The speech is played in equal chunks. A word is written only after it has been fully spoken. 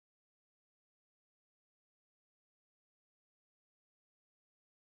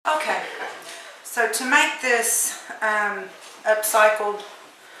Okay, so to make this upcycled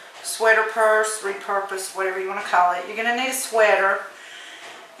sweater purse, repurposed, whatever you want to call it, you're going to need a sweater.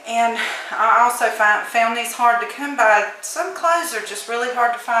 And I also found these hard to come by. Some clothes are just really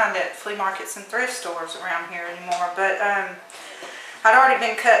hard to find at flea markets and thrift stores around here anymore. But I'd already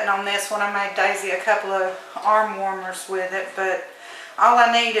been cutting on this when I made Daisy a couple of arm warmers with it. But all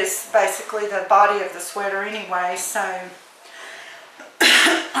I need is basically the body of the sweater anyway. So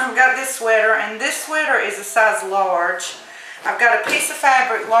I've got this sweater, and this sweater is a size large. I've got a piece of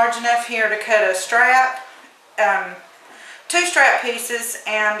fabric large enough here to cut a strap, 2 strap pieces,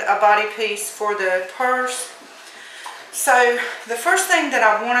 and a body piece for the purse. So the first thing that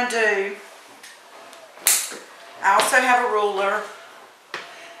I want to do, I also have a ruler,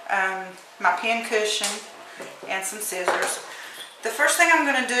 my pin cushion, and some scissors. The first thing I'm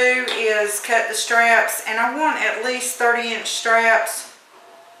going to do is cut the straps, and I want at least 30-inch straps.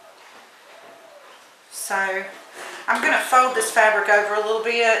 So I'm going to fold this fabric over a little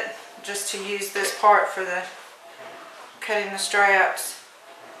bit just to use this part for the cutting the straps.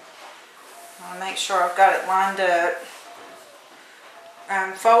 I'll make sure I've got it lined up.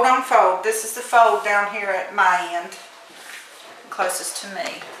 Fold on fold. This is the fold down here at my end, closest to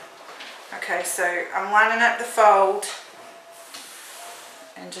me. Okay, so I'm lining up the fold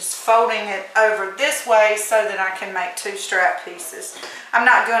and just folding it over this way so that I can make 2 strap pieces. I'm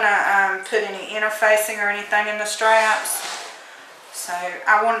not going to put any interfacing or anything in the straps. So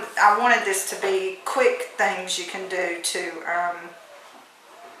I wanted this to be quick things you can do to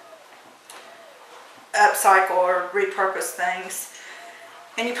upcycle or repurpose things.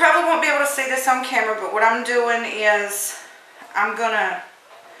 And you probably won't be able to see this on camera, but what I'm doing is I'm going to,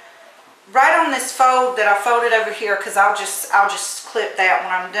 right on this fold that I folded over here, because I'll just clip that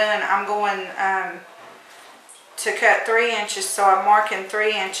when I'm done, I'm going to cut 3 inches, so I'm marking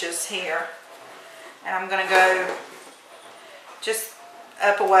 3 inches here. And I'm going to go just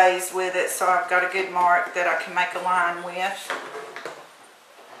up a ways with it, so I've got a good mark that I can make a line with.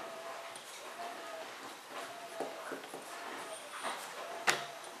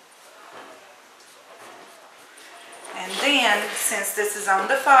 And then, since this is on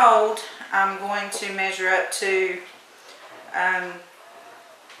the fold, I'm going to measure up to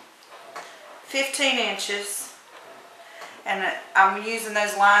 15 inches. And I'm using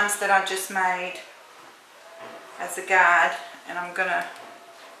those lines that I just made as a guide. And I'm going to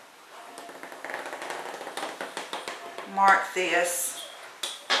mark this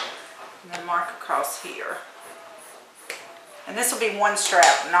and then mark across here. And this will be 1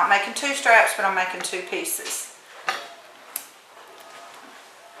 strap. I'm not making 2 straps, but I'm making 2 pieces.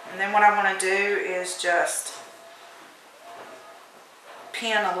 And then what I want to do is just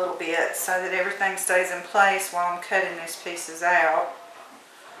pin a little bit so that everything stays in place while I'm cutting these pieces out.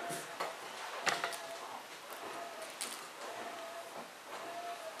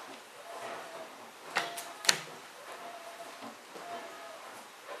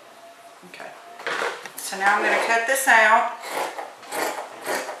 Okay, so now I'm going to cut this out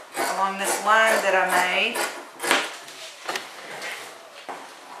along this line that I made.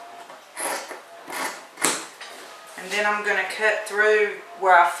 And then I'm going to cut through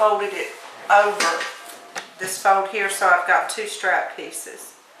where I folded it over this fold here, so I've got 2 strap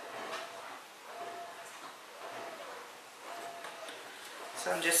pieces.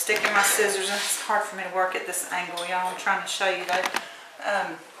 So I'm just sticking my scissors, and it's hard for me to work at this angle, y'all. I'm trying to show you that.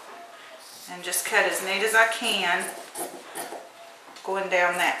 And just cut as neat as I can, going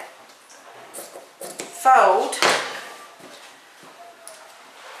down that fold.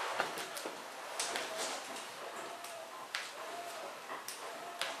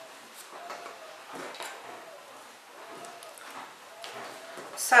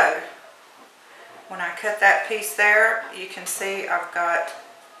 So, when I cut that piece there, you can see I've got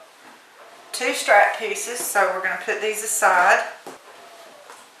 2 strap pieces, so we're going to put these aside.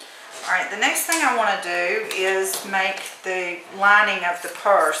 Alright, the next thing I want to do is make the lining of the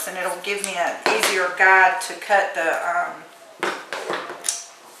purse, and it'll give me an easier guide to cut the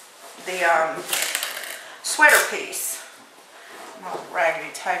sweater piece. I'm on a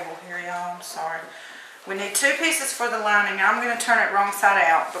raggedy table here, y'all, I'm sorry. We need 2 pieces for the lining. I'm going to turn it wrong side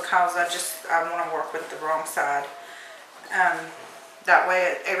out because I want to work with the wrong side. That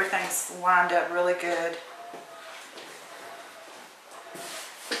way everything's lined up really good.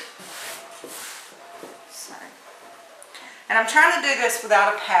 So, and I'm trying to do this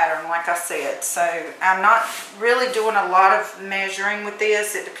without a pattern, like I said. So I'm not really doing a lot of measuring with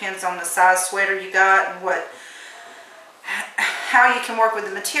this. It depends on the size sweater you got and how you can work with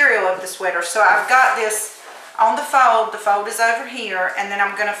the material of the sweater. So I've got this on the fold is over here, and then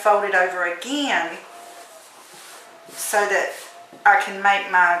I'm going to fold it over again so that I can make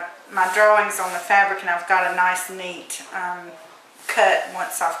my drawings on the fabric, and I've got a nice neat cut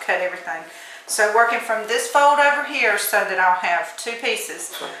once I've cut everything. So working from this fold over here so that I'll have two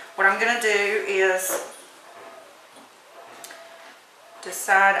pieces, what I'm going to do is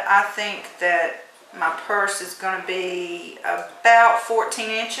decide, I think that my purse is going to be about 14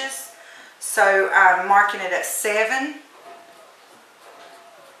 inches. So I'm marking it at 7.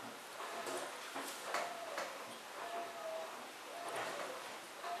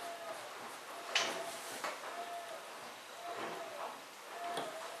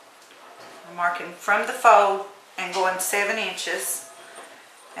 I'm marking from the fold and going 7 inches.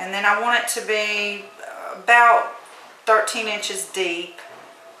 And then I want it to be about 13 inches deep.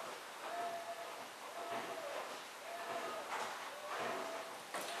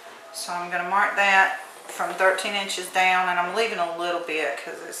 So I'm going to mark that from 13 inches down, and I'm leaving a little bit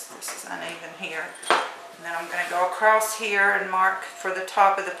because this is uneven here. And then I'm going to go across here and mark for the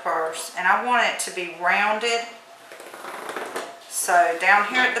top of the purse. And I want it to be rounded. So down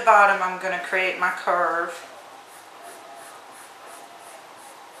here at the bottom, I'm going to create my curve.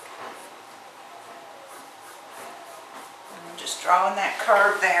 I'm just drawing that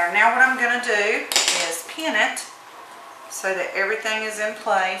curve there. Now what I'm going to do is pin it so that everything is in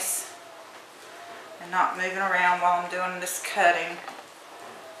place and not moving around while I'm doing this cutting.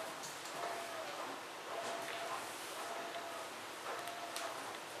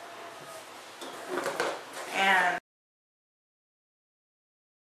 And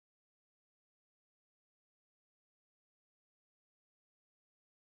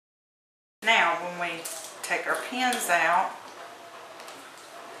now when we take our pins out,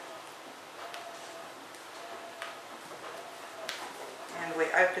 and we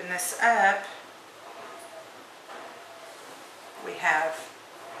open this up, we have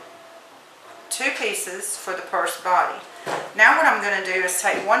two pieces for the purse body. Now what I'm going to do is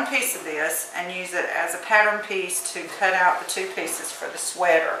take one piece of this and use it as a pattern piece to cut out the two pieces for the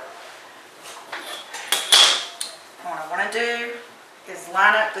sweater. What I want to do is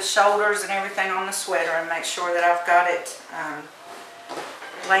line up the shoulders and everything on the sweater and make sure that I've got it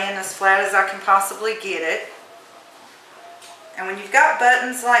laying as flat as I can possibly get it. And when you've got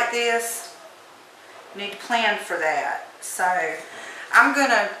buttons like this, you need to plan for that. So I'm going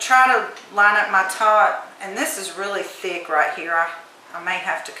to try to line up my top, and this is really thick right here. I may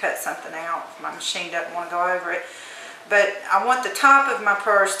have to cut something out if my machine doesn't want to go over it. But I want the top of my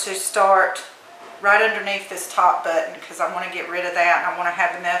purse to start right underneath this top button because I want to get rid of that, and I want to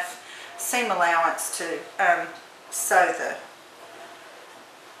have enough seam allowance to sew the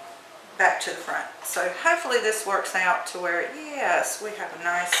back to the front. So hopefully this works out to where, yes, we have a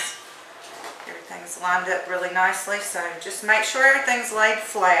nice, everything's lined up really nicely. So just make sure everything's laid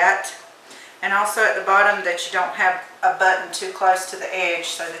flat, and also at the bottom that you don't have a button too close to the edge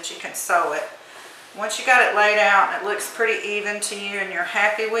so that you can sew it. Once you got it laid out and it looks pretty even to you and you're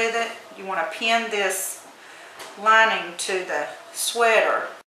happy with it, you want to pin this lining to the sweater.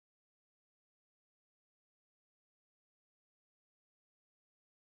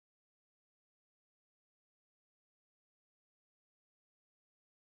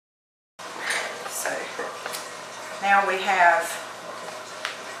 So now we have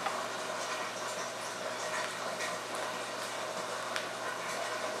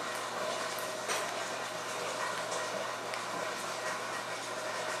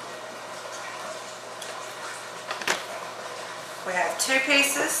two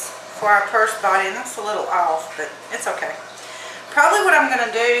pieces for our purse body, and that's a little off, but it's okay. Probably what I'm going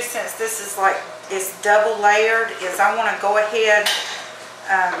to do, since this is like it's double layered, is I want to go ahead,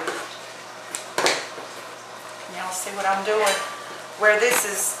 y'all see what I'm doing, where this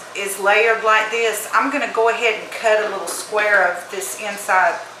is layered like this, I'm going to go ahead and cut a little square of this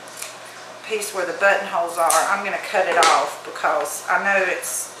inside piece where the buttonholes are. I'm going to cut it off because I know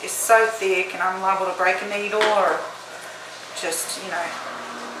it's so thick and I'm liable to break a needle or just, you know,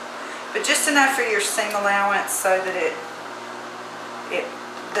 but just enough for your seam allowance so that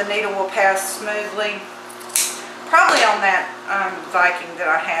the needle will pass smoothly. Probably on that Viking that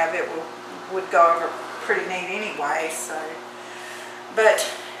I have, it would go over pretty neat anyway. So, but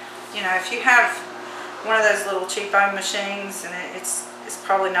you know, if you have one of those little cheapo machines and it's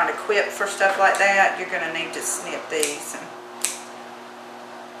probably not equipped for stuff like that, you're going to need to snip these. And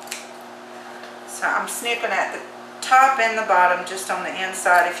so I'm snipping at the top and the bottom, just on the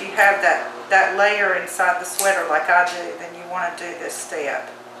inside. If you have that layer inside the sweater like I do, then you want to do this step.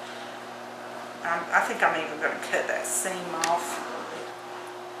 I think I'm even going to cut that seam off.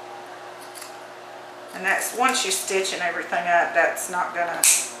 And that's, once you stitch and everything up, that's not gonna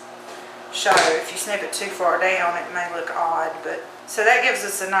show. If you snip it too far down, it may look odd, but so that gives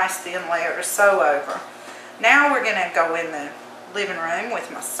us a nice thin layer to sew over. Now we're gonna go in the living room with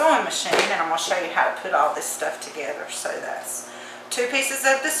my sewing machine, and I'm gonna show you how to put all this stuff together. So that's 2 pieces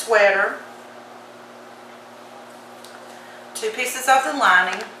of the sweater, 2 pieces of the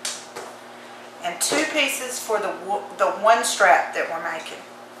lining, and 2 pieces for the one strap that we're making.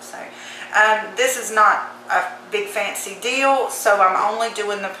 So this is not a big fancy deal, so I'm only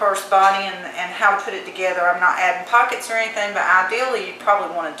doing the purse body and how to put it together. I'm not adding pockets or anything, but ideally you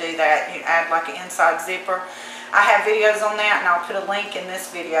probably want to do that. You add like an inside zipper. I have videos on that, and I'll put a link in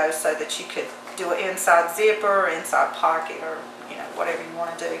this video so that you could do an inside zipper or inside pocket, or you know, whatever you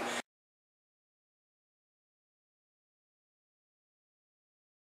want to do.